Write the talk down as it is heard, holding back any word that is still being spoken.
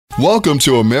Welcome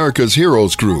to America's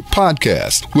Heroes Group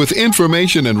podcast with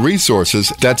information and resources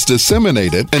that's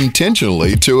disseminated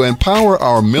intentionally to empower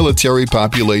our military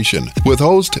population with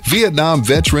host Vietnam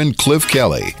veteran Cliff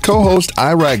Kelly, co-host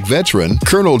Iraq veteran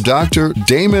Colonel Dr.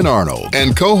 Damon Arnold,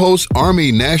 and co-host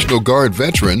Army National Guard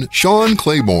veteran Sean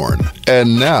Claiborne.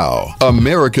 And now,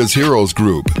 America's Heroes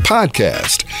Group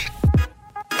podcast.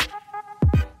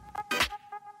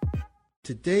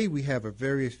 Today we have a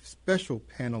very special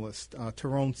panelist,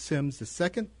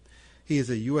 Terron II. He is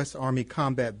a U.S. Army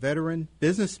combat veteran,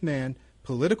 businessman,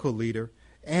 political leader,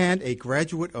 and a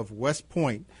graduate of West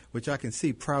Point, which I can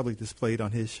see proudly displayed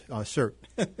on his shirt.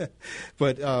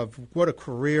 But what a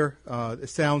career! It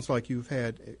sounds like you've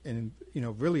had,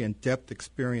 really in-depth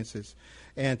experiences.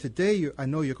 And today I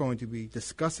know you're going to be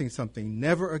discussing something.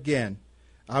 Never again.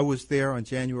 I was there on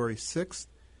January 6th.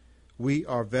 We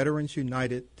are Veterans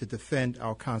United to defend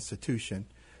our Constitution.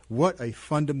 What a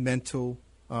fundamental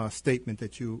statement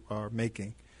that you are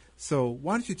making. So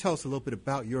why don't you tell us a little bit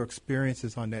about your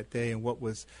experiences on that day and what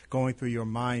was going through your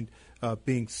mind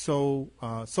being so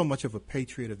much of a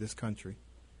patriot of this country?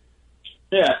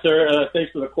 Yeah, sir.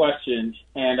 Thanks for the question.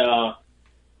 And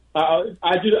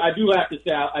I do have to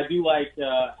say I do like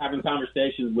having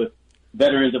conversations with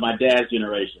veterans of my dad's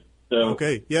generation. So,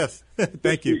 okay, yes.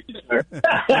 Thank you.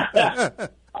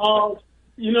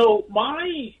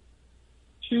 My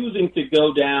choosing to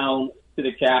go down to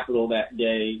the Capitol that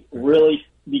day really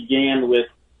began with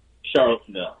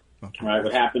Charlottesville, right?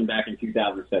 What happened back in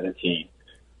 2017.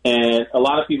 And a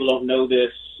lot of people don't know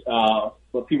this,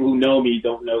 but people who know me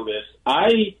don't know this.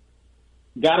 I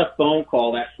got a phone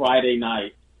call that Friday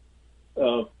night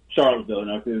of Charlottesville.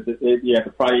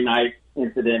 The Friday night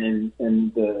incident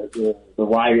and the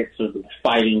riots or the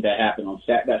fighting that happened on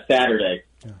that Saturday.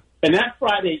 Yeah. And that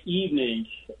Friday evening,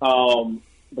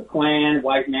 the Klan,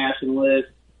 white nationalists,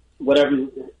 whatever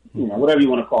you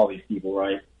want to call these people,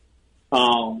 right?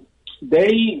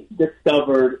 They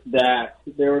discovered that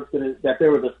there was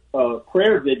a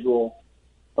prayer vigil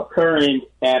occurring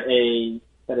at a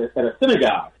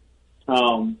synagogue,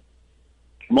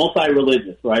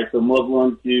 multi-religious, right? So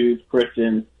Muslims, Jews,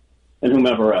 Christians, and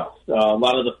whomever else. A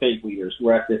lot of the faith leaders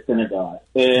were at this synagogue.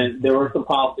 And there were some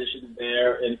politicians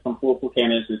there and some political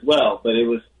candidates as well. But it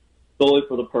was solely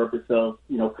for the purpose of,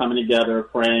 coming together,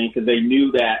 praying, because they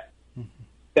knew that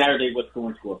Saturday was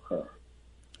going to occur.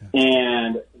 Yeah.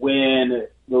 And when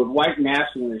those white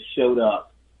nationalists showed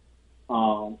up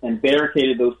and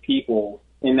barricaded those people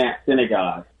in that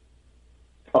synagogue,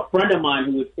 a friend of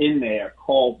mine who was in there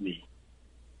called me.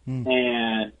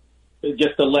 And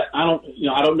just to I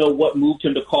don't know what moved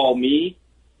him to call me.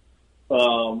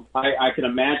 I can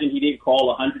imagine he didn't call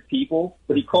 100 people,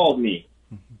 but he called me.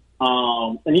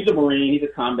 And he's a Marine. He's a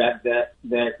combat vet.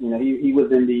 He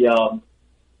was in the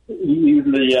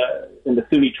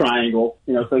Sunni Triangle.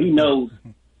 So he knows.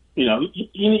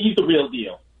 He's the real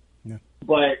deal. Yeah.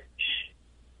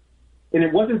 And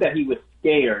it wasn't that he was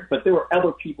scared, but there were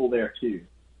other people there too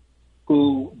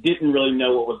who didn't really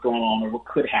know what was going on or what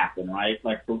could happen, right?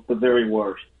 Like the very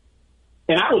worst.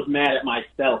 And I was mad at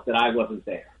myself that I wasn't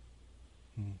there.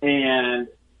 And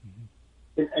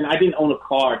I didn't own a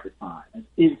car at the time.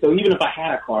 So even if I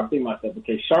had a car, I'm thinking to myself,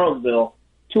 okay, Charlottesville,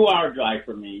 2-hour drive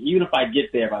for me. Even if I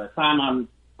get there, by the time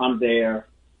I'm there,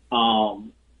 the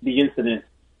incident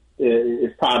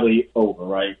is probably over,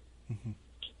 right?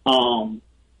 And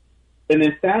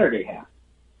then Saturday happened.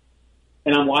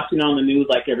 And I'm watching on the news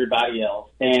like everybody else.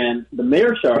 And the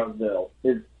mayor of Charlottesville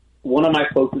is one of my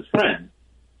closest friends.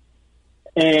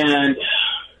 And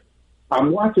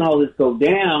I'm watching all this go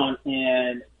down,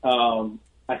 and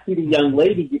I see the young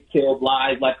lady get killed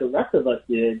live like the rest of us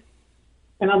did.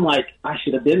 And I'm like, I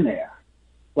should have been there.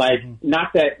 Like,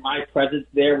 not that my presence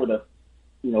there would have,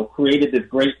 created this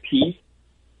great peace,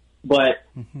 but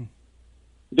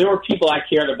there were people I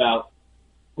cared about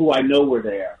who I know were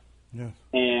there. Yes.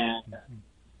 And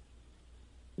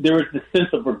there was this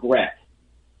sense of regret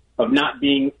of not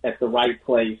being at the right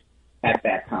place at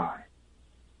that time.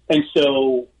 And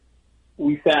so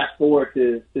we fast forward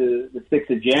to the 6th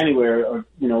of January, or, at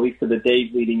least to the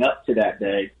days leading up to that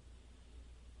day.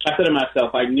 I said to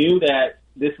myself, I knew that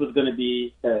this was going to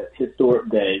be a historic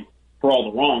day for all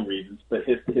the wrong reasons, but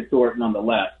historic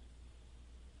nonetheless.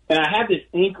 And I had this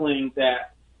inkling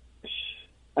that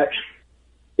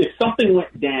if something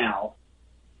went down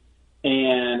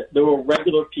and there were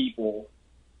regular people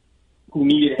who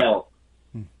needed help,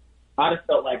 I'd have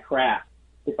felt like crap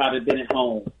if I'd have been at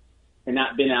home and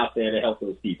not been out there to help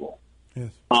those people.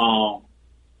 Yes.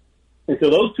 And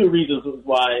so those two reasons was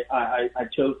why I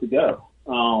chose to go.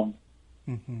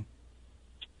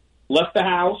 Left the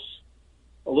house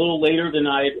a little later than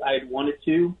I'd wanted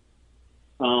to.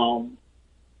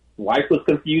 Wife was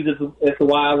confused as to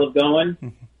why I was going.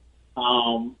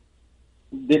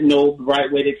 Didn't know the right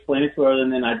way to explain it to her,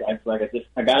 and then I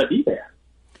got to be there.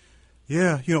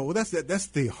 Yeah, well, that's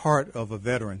the heart of a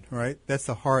veteran, right? That's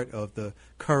the heart of the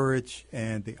courage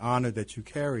and the honor that you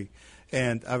carry.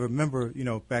 And I remember,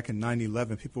 back in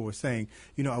 9/11, people were saying,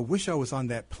 I wish I was on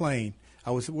that plane.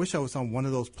 Wish I was on one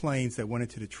of those planes that went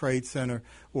into the Trade Center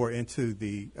or into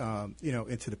the,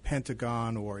 into the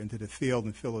Pentagon or into the field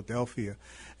in Philadelphia.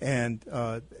 And,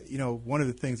 one of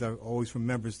the things I always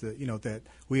remember is that, that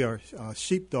we are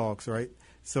sheepdogs, right?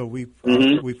 So we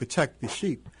protect the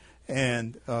sheep.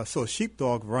 And so a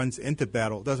sheepdog runs into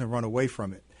battle, doesn't run away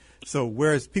from it. So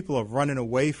whereas people are running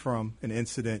away from an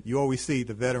incident, you always see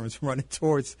the veterans running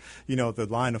towards, the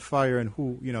line of fire and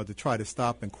to try to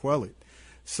stop and quell it.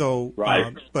 So,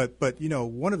 right. But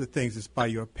one of the things is by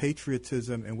your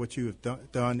patriotism and what you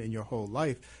have done in your whole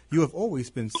life, you have always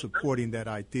been supporting that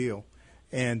ideal.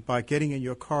 And by getting in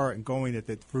your car and going,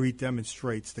 that really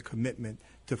demonstrates the commitment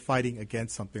to fighting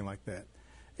against something like that.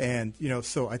 And,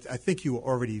 so I think you were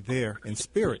already there in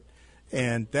spirit.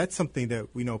 And that's something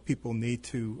that people need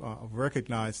to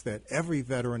recognize, that every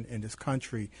veteran in this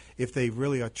country, if they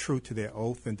really are true to their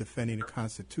oath in defending the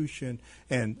Constitution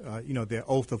and, their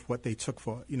oath of what they took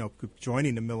for,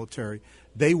 joining the military,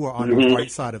 they were on the right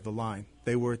side of the line.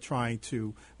 They were trying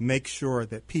to make sure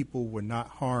that people were not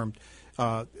harmed.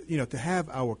 To have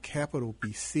our capital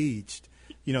besieged,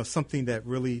 something that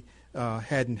really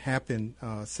hadn't happened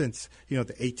since, the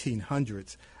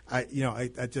 1800s.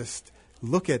 I just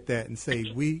look at that and say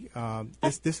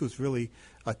this was really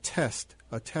a test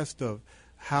of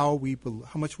how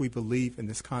much we believe in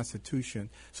this Constitution.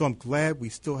 So I'm glad we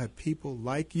still have people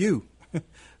like you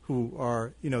who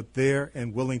are there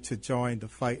and willing to join the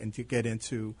fight and to get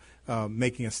into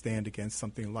making a stand against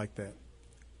something like that.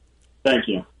 Thank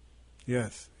you.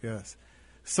 Yes.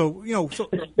 So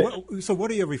so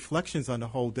what are your reflections on the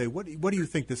whole day? What do you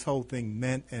think this whole thing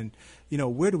meant, and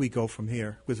where do we go from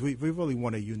here? Because we really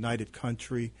want a united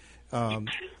country. As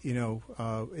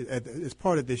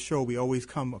part of this show, we always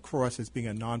come across as being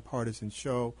a nonpartisan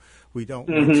show. We don't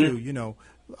want to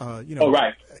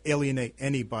alienate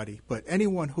anybody, but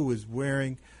anyone who is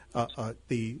wearing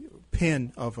the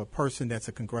pin of a person that's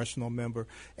a congressional member,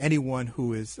 anyone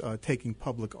who is taking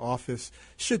public office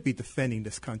should be defending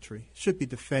this country, should be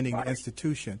defending the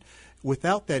institution.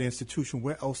 Without that institution,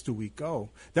 where else do we go?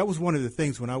 That was one of the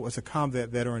things when I was a combat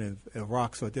veteran in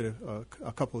Iraq, so I did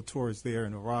a couple of tours there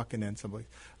in Iraq and then some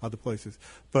other places.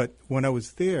 But when I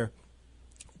was there,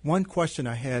 one question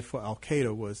I had for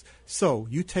Al-Qaeda was, so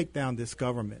you take down this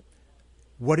government,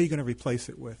 what are you going to replace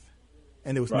it with?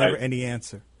 And there was never any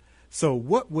answer. So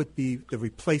what would be the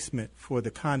replacement for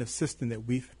the kind of system that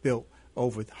we've built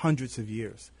over hundreds of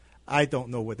years? I don't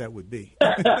know what that would be.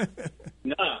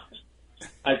 No.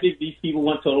 I think these people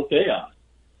want total chaos.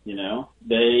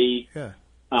 They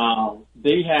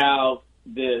have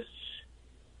this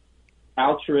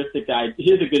altruistic idea.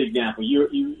 Here's a good example. You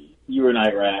were in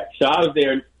Iraq. So I was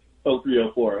there in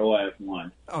 03, 04,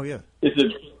 OIF-1. Oh, yeah. This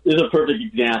is a perfect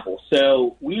example.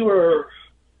 So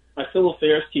my civil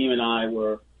affairs team and I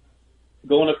were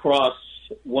going across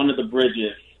one of the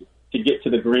bridges to get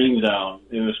to the green zone.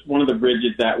 It was one of the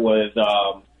bridges that was,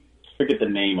 I forget the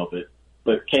name of it,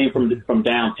 but came from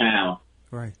downtown.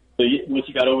 Right. So once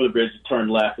you got over the bridge, you turned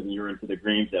left and you were into the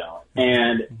green zone.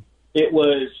 And it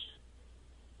was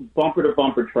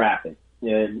bumper-to-bumper traffic.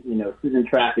 And, cruising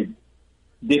traffic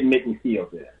didn't make me feel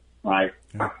good, right?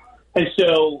 Yeah. And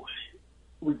so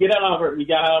we got out of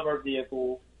our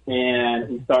vehicle and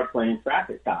we start playing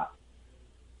traffic cop.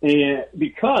 And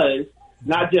because,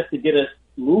 not just to get us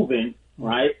moving,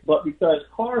 right, but because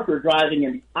cars were driving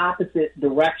in the opposite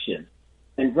direction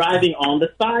and driving on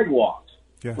the sidewalks,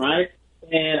 right?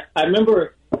 And I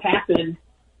remember tapping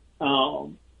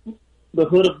the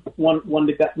hood of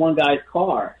one guy's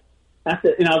car. I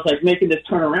was like making this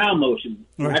turnaround motion.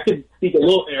 Right. I could speak a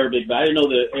little Arabic, but I didn't know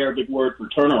the Arabic word for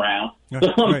turnaround.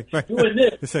 So I'm doing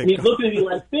this. And he's looking at me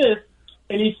like this,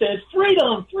 and he says,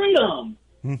 "Freedom, freedom.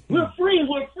 We're free,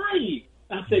 we're free."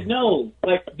 I said, no,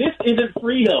 this isn't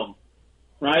freedom,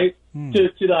 right? To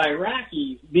the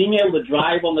Iraqis, being able to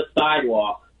drive on the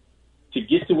sidewalk to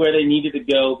get to where they needed to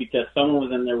go because someone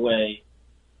was in their way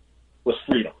was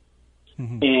freedom.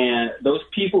 And those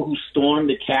people who stormed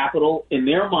the Capitol, in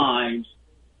their minds,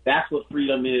 that's what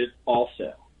freedom is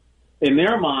also. In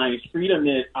their minds, freedom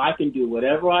is I can do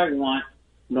whatever I want,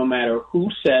 no matter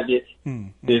who says it.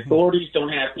 The authorities don't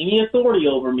have any authority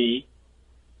over me.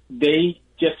 They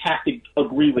just have to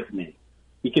agree with me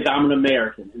because I'm an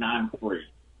American and I'm free.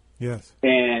 Yes.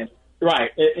 And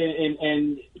right,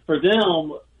 and for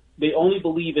them, they only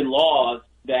believe in laws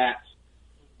that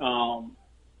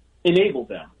enable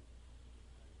them.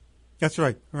 That's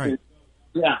right. Right.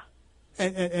 Yeah.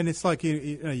 And it's like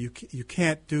you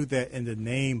can't do that in the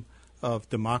name of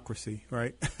democracy,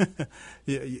 right?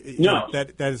 No,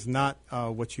 that is not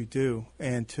what you do.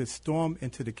 And to storm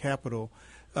into the Capitol,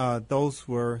 those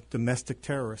were domestic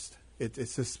terrorists.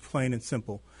 It's just plain and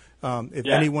simple. If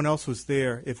anyone else was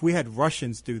there, if we had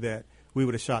Russians do that, we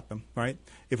would have shot them, right?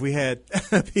 If we had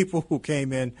people who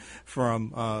came in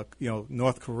from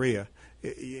North Korea,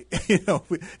 it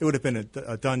would have been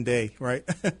a done day, right?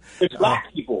 It's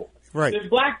black people. Right. If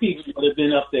black people would have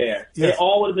been up there, yes. They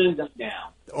all would have been done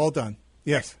down. All done.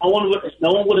 Yes. No one would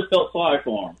have felt sorry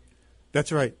for them.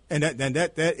 That's right, and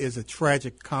that is a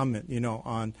tragic comment,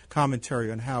 on commentary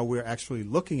on how we're actually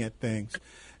looking at things,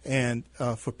 and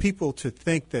for people to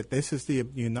think that this is the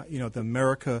the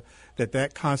America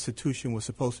that Constitution was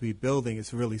supposed to be building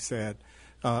is really sad.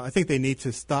 I think they need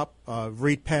to stop,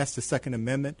 read past the Second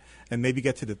Amendment, and maybe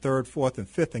get to the Third, Fourth, and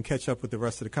Fifth, and catch up with the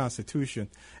rest of the Constitution,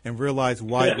 and realize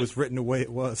why it was written the way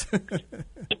it was.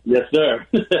 Yes, sir.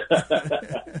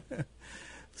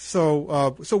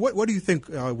 So what do you think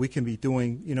we can be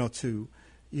doing, to,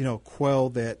 quell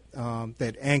that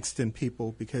angst in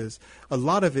people? Because a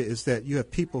lot of it is that you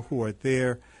have people who are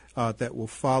there that will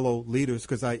follow leaders.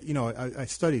 Because I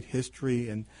studied history,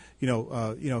 and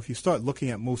if you start looking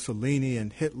at Mussolini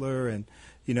and Hitler, and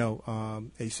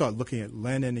and you start looking at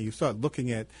Lenin, and you start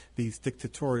looking at these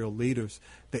dictatorial leaders,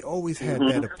 they always had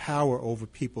that power over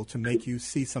people to make you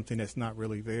see something that's not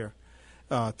really there.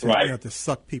 To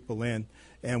suck people in.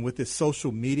 And with this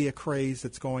social media craze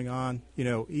that's going on,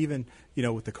 even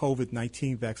with the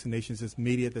COVID-19 vaccinations, this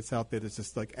media that's out there that's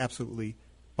just like absolutely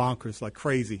bonkers, like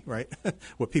crazy, right?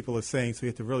 What people are saying. So you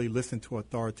have to really listen to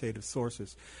authoritative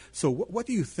sources. So what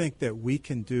do you think that we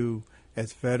can do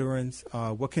as veterans?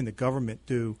 What can the government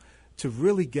do to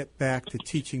really get back to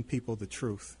teaching people the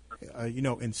truth?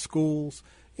 In schools,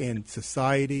 in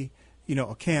society.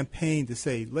 A campaign to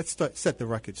say, let's set the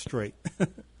record straight.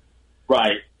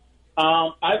 Right.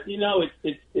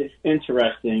 It's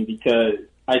interesting because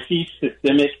I see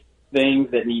systemic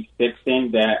things that need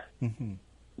fixing that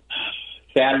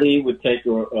sadly would take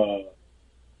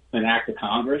an act of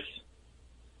Congress.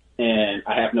 And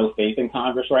I have no faith in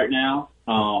Congress right now.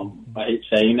 I hate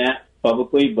saying that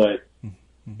publicly, but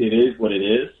it is what it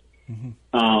is.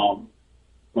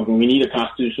 We need a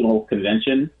constitutional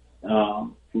convention.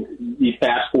 These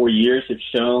past 4 years have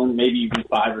shown, maybe even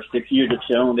 5 or 6 years have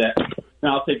shown that, no,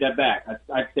 I'll take that back.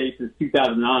 I'd say since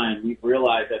 2009, we've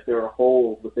realized that there are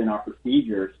holes within our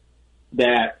procedures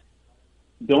that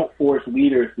don't force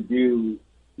leaders to do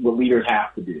what leaders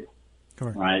have to do.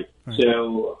 Correct. Right?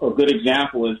 So a good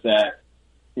example is that,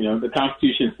 the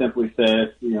Constitution simply says,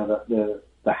 the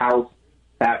House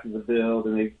passes a bill,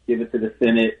 then they give it to the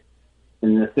Senate,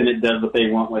 and the Senate does what they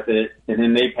want with it, and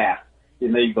then they pass it,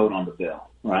 and they vote on the bill.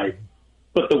 Right,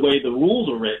 but the way the rules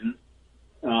are written,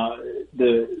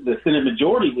 the Senate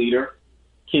Majority Leader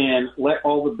can let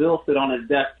all the bills sit on his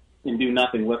desk and do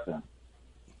nothing with them.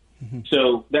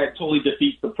 So that totally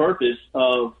defeats the purpose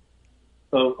of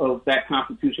that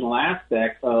constitutional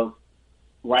aspect of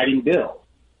writing bills.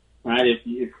 Right, if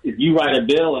you write a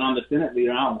bill and I'm the Senate leader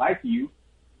and I don't like you,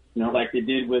 like they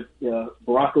did with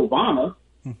Barack Obama,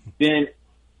 then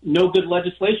no good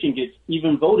legislation gets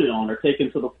even voted on or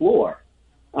taken to the floor.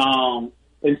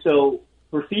 And so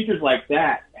procedures like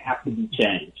that have to be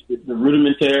changed. The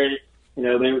rudimentary,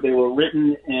 they were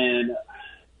written, and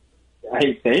I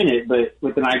hate saying it, but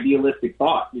with an idealistic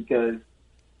thought because,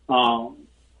 well,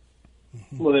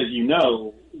 as you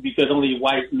know, because only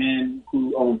white men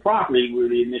who own property were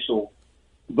the initial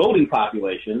voting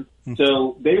population,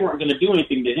 so they weren't going to do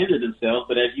anything to hinder themselves,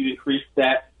 but as you increase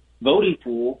that voting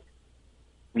pool,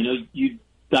 you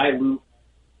dilute,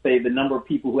 say, the number of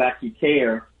people who actually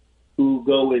care who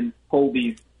go and hold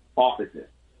these offices.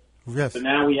 Yes. So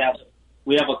now we have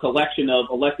a collection of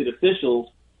elected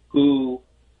officials who,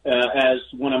 as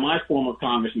one of my former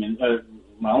congressmen,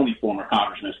 my only former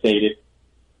congressman stated,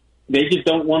 they just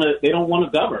don't want to. They don't want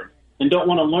to govern and don't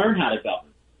want to learn how to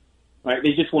govern. Right?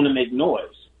 They just want to make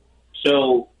noise.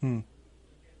 So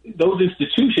those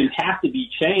institutions have to be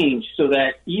changed so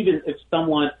that even if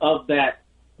someone of that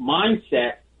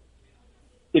mindset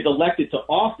is elected to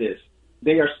office,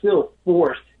 they are still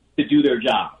forced to do their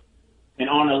job and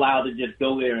aren't allowed to just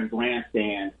go there and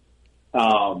grandstand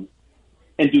and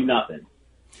do nothing.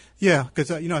 Yeah,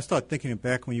 because I started thinking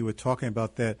back when you were talking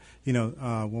about that.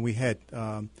 When we had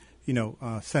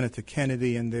Senator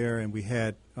Kennedy in there, and we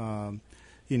had John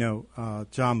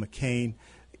McCain.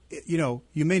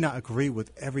 you may not agree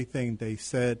with everything they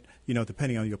said,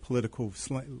 depending on your political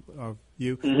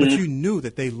view, but you knew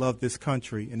that they loved this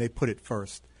country and they put it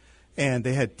first. And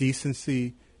they had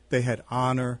decency, they had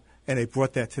honor, and they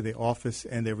brought that to their office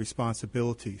and their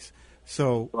responsibilities.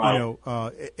 So, right.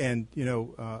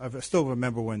 I still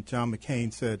remember when John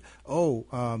McCain said,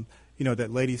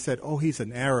 that lady said, "Oh, he's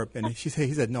an Arab," and he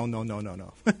said, "No,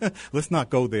 let's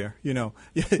not go there."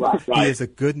 Right. He is a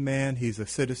good man. He's a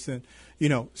citizen.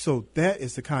 So that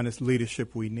is the kind of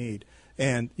leadership we need.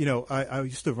 And I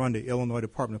used to run the Illinois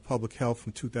Department of Public Health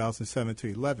from 2007 to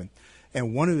 11,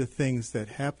 and one of the things that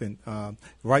happened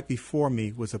right before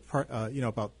me was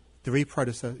about three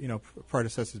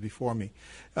predecessors before me.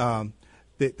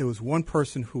 There was one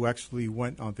person who actually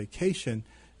went on vacation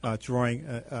during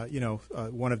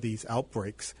one of these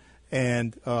outbreaks,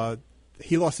 and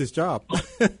he lost his job.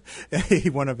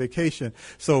 He went on vacation.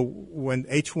 So when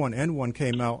H1N1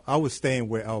 came out, I was staying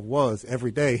where I was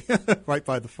every day, right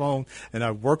by the phone, and I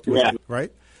worked with it,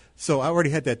 right? So I already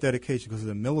had that dedication because of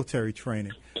the military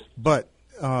training. But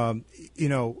when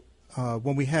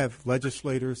we have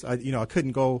legislators, I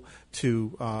couldn't go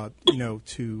to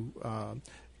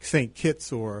St.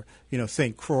 Kitts or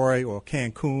St. Croix or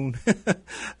Cancun.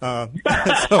 But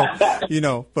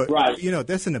right.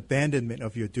 That's an abandonment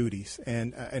of your duties,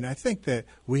 and I think that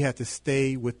we have to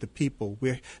stay with the people.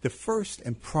 The first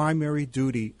and primary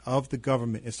duty of the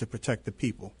government is to protect the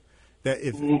people. That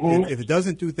if it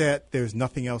doesn't do that, there's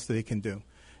nothing else that it can do.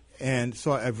 And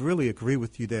so I really agree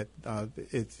with you that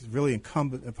it's really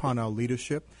incumbent upon our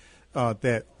leadership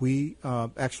that we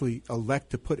actually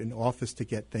elect to put in office to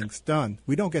get things done.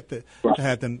 We don't get to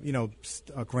have them,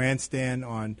 grandstand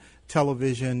on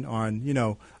television,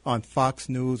 on Fox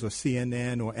News or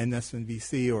CNN or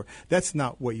MSNBC, or that's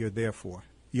not what you're there for.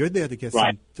 You're there to get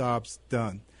some jobs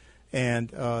done. And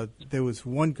there was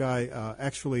one guy, I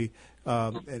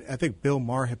think Bill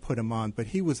Maher had put him on, but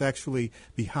he was actually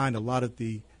behind a lot of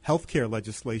the healthcare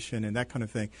legislation and that kind of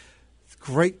thing.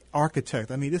 Great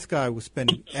architect. I mean, this guy was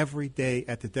spending every day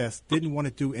at the desk, didn't want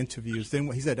to do interviews.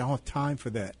 He said, I don't have time for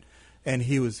that. And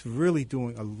he was really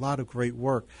doing a lot of great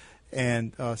work.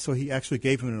 And so he actually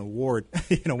gave him an award,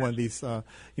 one of these,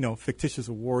 fictitious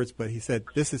awards. But he said,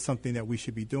 this is something that we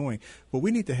should be doing. But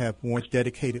we need to have more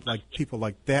dedicated people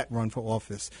like that run for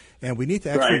office. And we need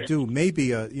to actually do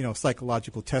maybe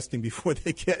psychological testing before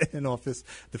they get in office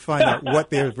to find out what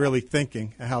they're really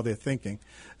thinking and how they're thinking.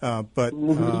 But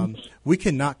we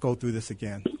cannot go through this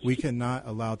again. We cannot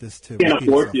allow this to can't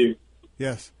afford to.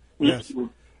 Yes.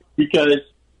 Because,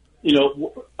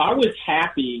 I was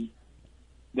happy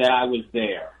that I was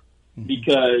there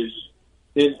because,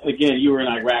 again, you were in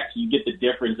Iraq, so you get the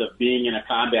difference of being in a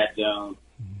combat zone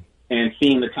and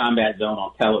seeing the combat zone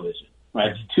on television,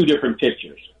 right? It's two different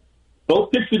pictures.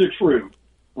 Both pictures are true,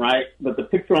 right? But the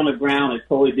picture on the ground is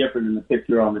totally different than the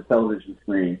picture on the television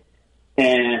screen.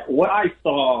 And what I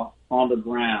saw on the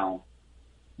ground,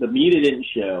 the media didn't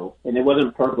show, and it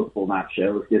wasn't purposeful not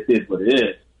show, it just is what it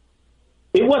is.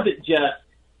 It wasn't just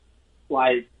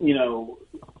like,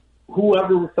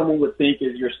 whoever someone would think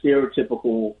is your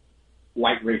stereotypical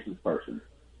white racist person,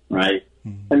 right?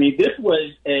 I mean, this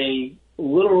was a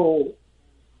literal,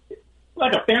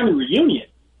 like a family reunion.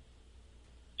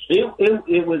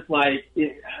 It was like,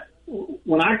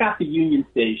 when I got to Union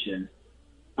Station,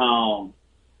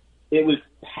 it was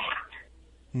packed.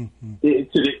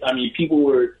 People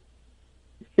were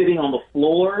sitting on the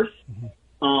floors,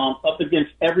 up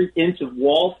against every inch of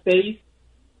wall space.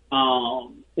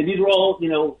 And these were all,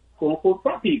 quote unquote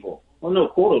Trump people. Well, no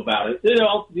quote about it. These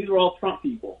are all Trump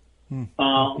people.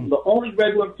 The only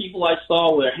regular people I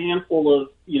saw were a handful of,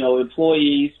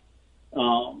 employees, it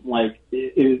was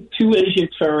 2 Asian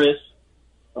tourists,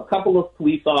 a couple of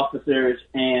police officers,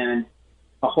 and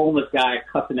a homeless guy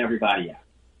cussing everybody out.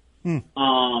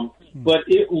 But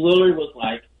it literally was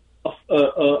like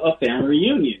a family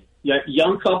reunion. You had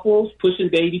young couples pushing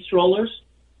baby strollers.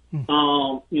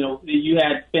 You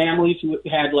had families who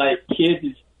had like kids.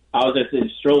 I was at the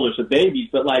strollers for babies,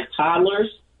 but like toddlers,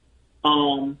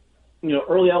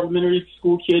 early elementary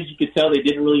school kids, you could tell they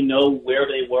didn't really know where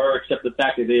they were except the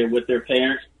fact that they were with their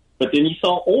parents. But then you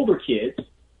saw older kids,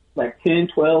 like 10,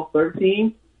 12,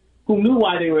 13, who knew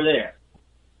why they were there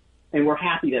and were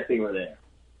happy that they were there.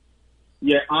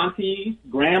 You had aunties,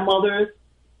 grandmothers,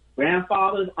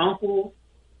 grandfathers, uncles,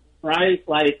 right?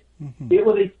 Like, it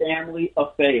was a family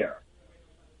affair.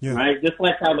 Yeah. Right, just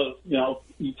like how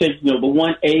you take the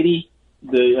 180,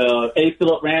 the A.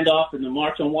 Philip Randolph and the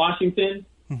March on Washington,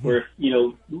 where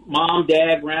mom,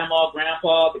 dad, grandma,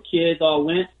 grandpa, the kids all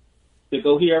went to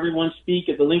go hear everyone speak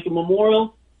at the Lincoln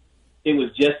Memorial. It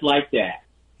was just like that.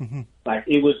 Like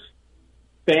it was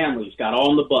families got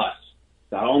on the bus,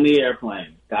 got on the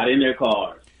airplane, got in their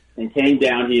cars, and came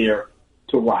down here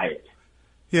to riot.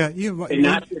 Yeah,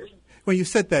 not just, when you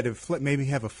said that, it made me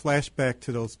have a flashback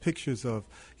to those pictures of,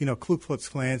 Ku Klux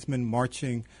Klansmen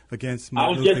marching against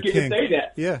Martin Luther King. I was just going to say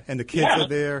that. Yeah, and the kids are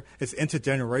there. It's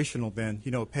intergenerational then.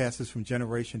 It passes from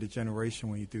generation to generation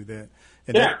when you do that.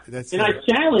 And I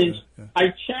challenge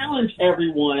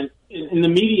everyone in the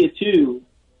media, too,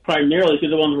 primarily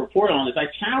because I want to report on this. I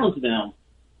challenge them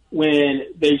when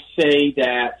they say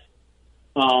that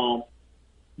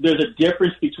there's a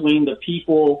difference between the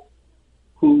people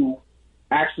who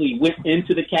actually went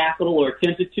into the Capitol or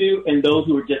attempted to and those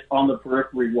who were just on the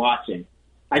periphery watching.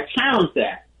 I challenge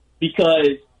that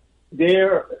because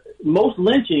most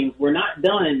lynchings were not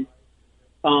done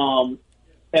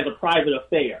as a private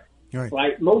affair,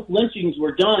 right? Most lynchings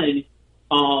were done in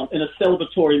a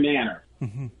celebratory manner.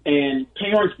 Mm-hmm. And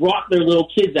parents brought their little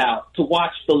kids out to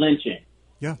watch the lynching.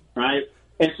 Yeah. Right?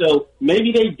 And so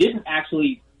maybe they didn't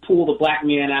actually pull the black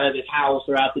man out of his house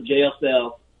or out the jail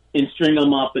cell and string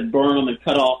him up and burn him and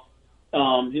cut off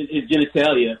his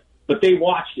genitalia, but they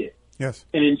watched it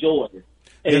and enjoyed it.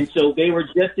 And so they were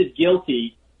just as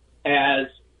guilty as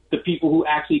the people who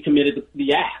actually committed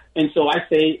the act. And so I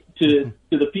say to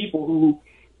the people who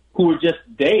were just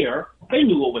there, they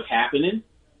knew what was happening.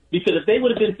 Because if they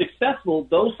would have been successful,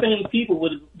 those same people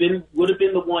would have been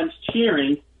the ones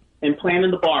cheering and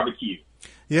planning the barbecue.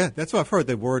 Yeah, that's what I've heard.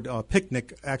 The word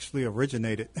picnic actually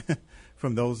originated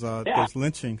from those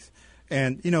lynchings.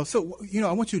 And I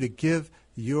want you to give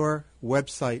your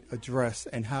website address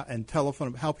and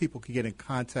telephone, how people can get in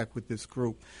contact with this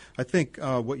group. I think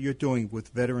what you're doing with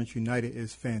Veterans United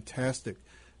is fantastic.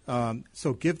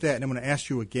 So give that, and I'm going to ask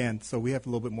you again, so we have a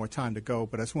little bit more time to go,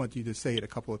 but I just want you to say it a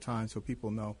couple of times so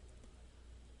people know.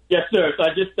 Yes, sir. So I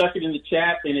just stuck it in the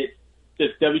chat, and it's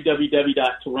just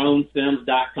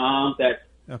www.terronsims.com. That's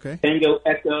Tango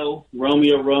Echo,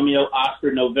 Romeo,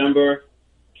 Oscar, November,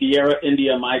 Sierra,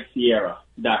 India, Mike,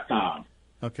 Sierra.com.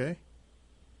 Okay.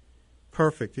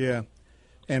 Perfect, yeah.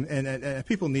 And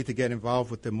people need to get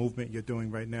involved with the movement you're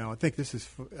doing right now. I think this is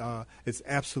it's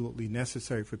absolutely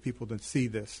necessary for people to see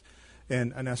this.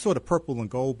 And I saw the purple and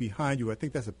gold behind you. I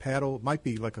think that's a paddle. It might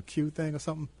be like a Q thing or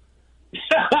something.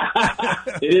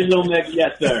 It is no next,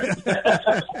 yes, sir.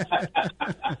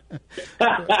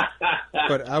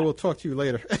 But I will talk to you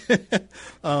later.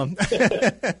 But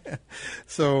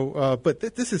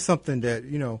this is something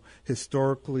that,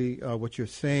 historically, what you're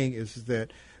saying is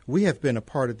that we have been a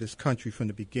part of this country from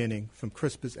the beginning, from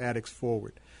Crispus Attucks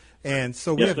forward. And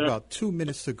so we have about 2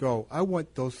 minutes to go. I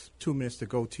want those 2 minutes to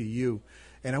go to you.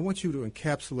 And I want you to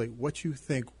encapsulate what you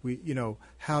think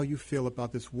how you feel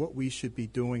about this, what we should be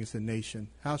doing as a nation.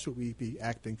 How should we be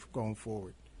acting going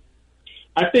forward?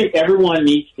 I think everyone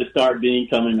needs to start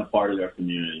becoming a part of their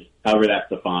community, however that's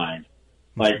defined.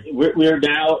 Like, we're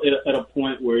now at a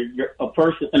point where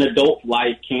an adult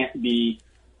life can't be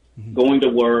going to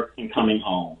work and coming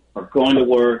home, or going to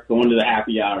work, going to the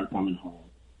happy hour and coming home.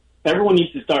 Everyone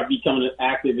needs to start becoming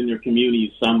active in their community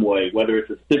in some way, whether it's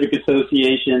a civic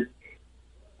association,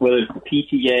 whether it's the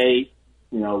PTA,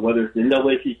 whether it's the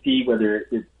NAACP, whether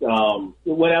it's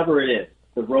whatever it is,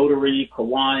 the Rotary,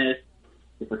 Kiwanis,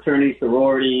 the fraternity,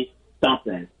 sorority,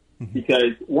 something. Mm-hmm.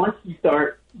 Because once you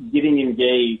start getting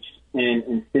engaged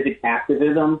in civic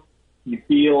activism, you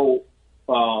feel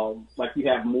like you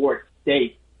have more at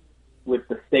stake with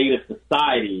the state of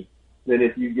society than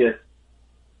if you just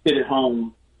sit at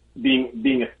home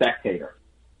being a spectator.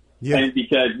 Yeah. And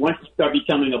because once you start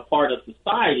becoming a part of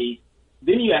society,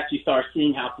 then you actually start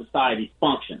seeing how society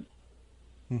functions.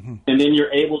 Mm-hmm. And then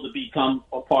you're able to become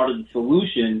a part of the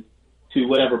solution to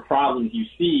whatever problems you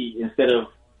see instead of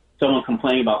someone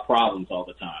complaining about problems all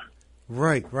the time.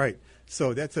 Right.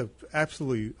 So that's a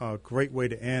absolutely great way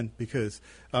to end because,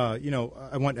 I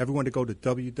want everyone to go to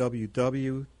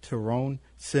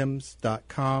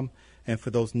www.terronsims.com. And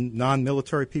for those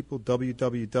non-military people,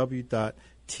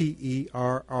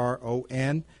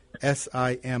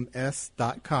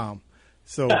 www.terronsims.com.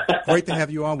 So great to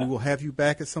have you on. We will have you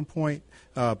back at some point.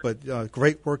 But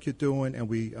great work you're doing, and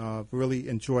we really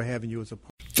enjoy having you as a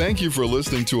part. Thank you for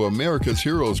listening to America's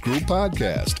Heroes Group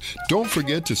podcast. Don't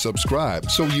forget to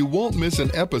subscribe so you won't miss an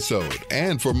episode.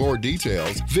 And for more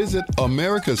details, visit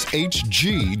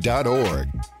americashg.org.